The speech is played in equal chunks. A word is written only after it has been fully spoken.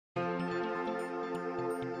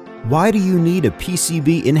Why do you need a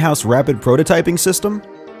PCB in-house rapid prototyping system?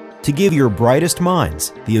 To give your brightest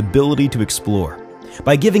minds the ability to explore.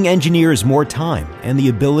 By giving engineers more time and the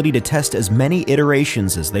ability to test as many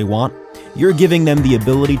iterations as they want, you're giving them the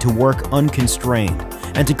ability to work unconstrained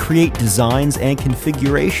and to create designs and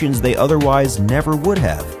configurations they otherwise never would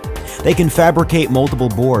have. They can fabricate multiple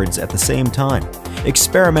boards at the same time,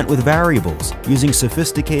 experiment with variables using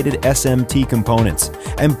sophisticated SMT components,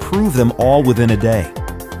 and prove them all within a day.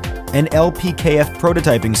 An LPKF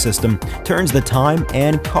prototyping system turns the time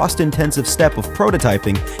and cost-intensive step of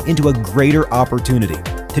prototyping into a greater opportunity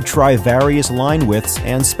to try various line widths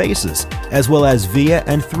and spaces, as well as via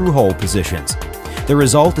and through-hole positions. The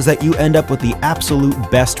result is that you end up with the absolute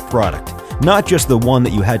best product, not just the one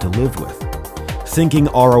that you had to live with. Thinking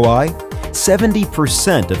ROI?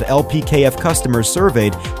 70% of LPKF customers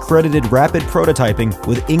surveyed credited rapid prototyping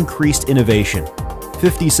with increased innovation.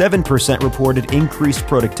 57% reported increased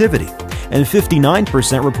productivity, and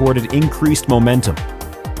 59% reported increased momentum.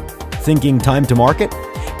 Thinking time to market?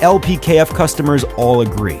 LPKF customers all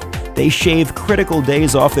agree. They shave critical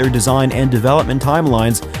days off their design and development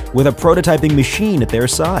timelines with a prototyping machine at their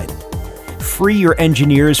side. Free your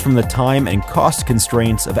engineers from the time and cost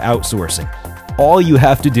constraints of outsourcing. All you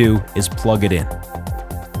have to do is plug it in.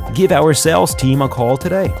 Give our sales team a call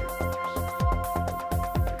today.